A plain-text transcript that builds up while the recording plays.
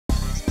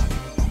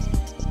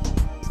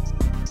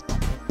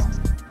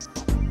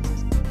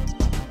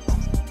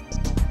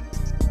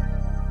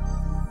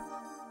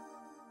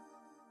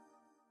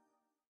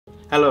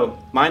Hello,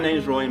 my name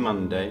is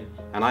Munday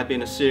and I've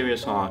been a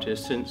serious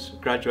artist since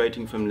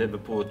graduating from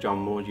Liverpool John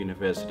Moores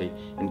University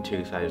in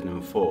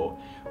 2004,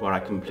 where I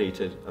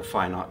completed a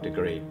fine art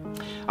degree.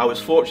 I was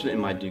fortunate in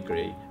my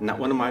degree in that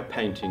one of my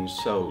paintings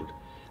sold,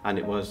 and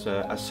it was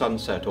a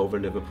sunset over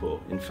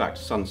Liverpool, in fact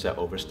sunset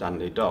over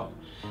Stanley Dock.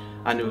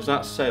 And it was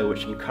that sale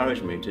which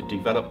encouraged me to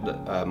develop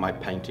my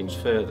paintings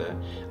further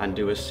and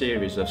do a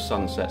series of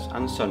sunsets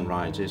and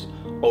sunrises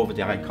over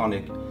the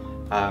iconic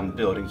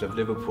buildings of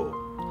Liverpool.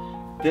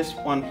 This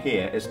one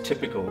here is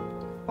typical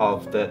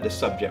of the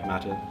subject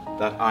matter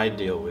that I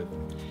deal with.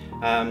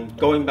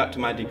 Going back to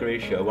my degree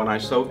show, when I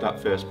sold that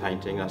first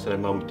painting, I said a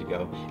moment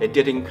ago, it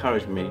did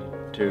encourage me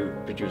to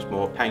produce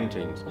more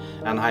paintings,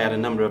 and I had a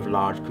number of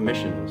large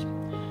commissions,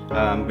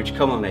 which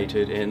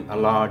culminated in a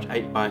large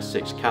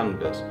 8x6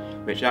 canvas,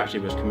 which actually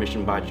was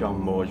commissioned by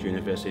John Moores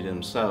University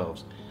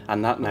themselves,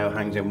 and that now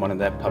hangs in one of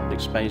their public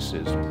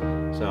spaces,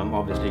 so I'm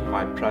obviously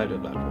quite proud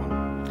of that one.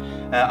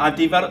 I've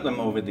developed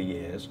them over the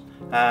years,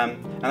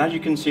 and as you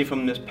can see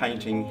from this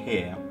painting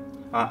here,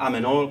 I'm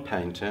an oil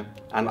painter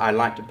and I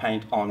like to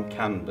paint on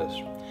canvas.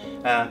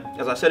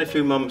 As I said a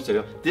few moments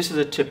ago, this is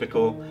a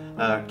typical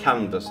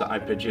canvas that I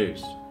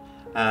produce,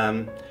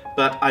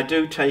 but I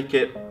do take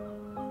it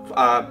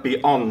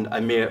beyond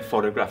a mere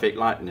photographic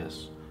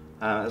likeness.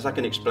 As I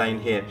can explain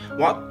here,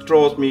 what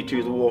draws me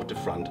to the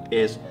waterfront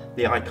is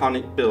the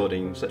iconic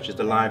buildings such as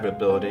the library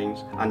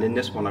buildings, and in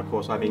this one of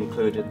course I've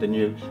included the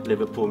new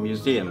Liverpool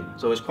Museum,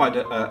 so it's quite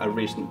a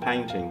recent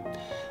painting.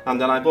 And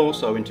then I've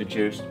also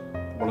introduced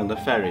one of the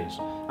ferries,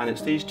 and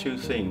it's these two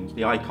things,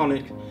 the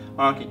iconic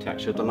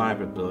architecture of the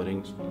library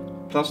buildings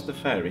plus the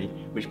ferry,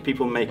 which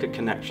people make a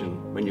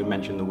connection when you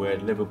mention the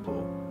word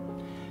Liverpool.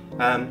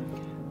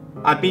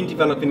 I've been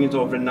developing these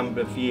over a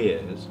number of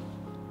years,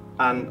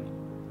 and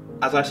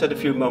as I said a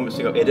few moments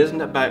ago, it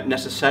isn't about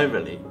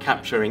necessarily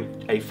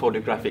capturing a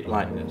photographic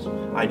likeness.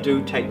 I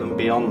do take them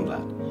beyond that.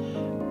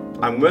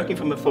 I'm working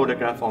from a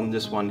photograph on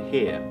this one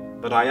here,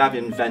 but I have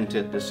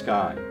invented the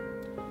sky.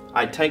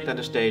 I take that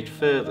a stage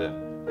further,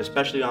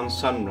 especially on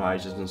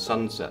sunrises and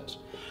sunsets.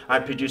 I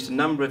produced a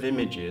number of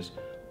images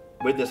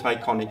with this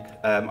iconic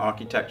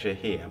architecture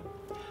here,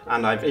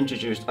 and I've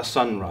introduced a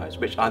sunrise,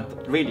 which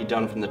I've really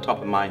done from the top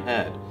of my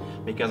head,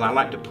 because I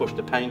like to push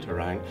the paint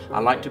around. I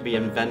like to be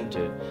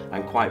inventive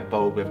and quite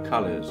bold with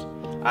colours.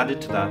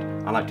 Added to that,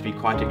 I like to be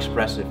quite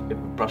expressive with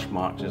brush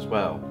marks as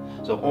well.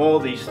 So all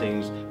these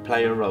things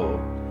play a role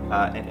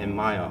in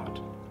my art.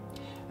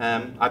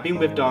 I've been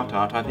with Dart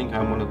Art, I think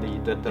I'm one of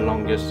the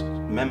longest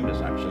members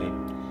actually.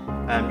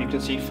 You can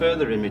see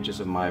further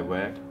images of my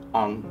work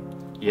on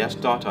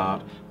Dart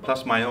Art,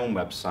 plus my own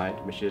website,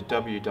 which is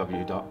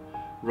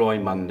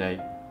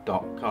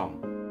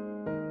www.roymunday.com.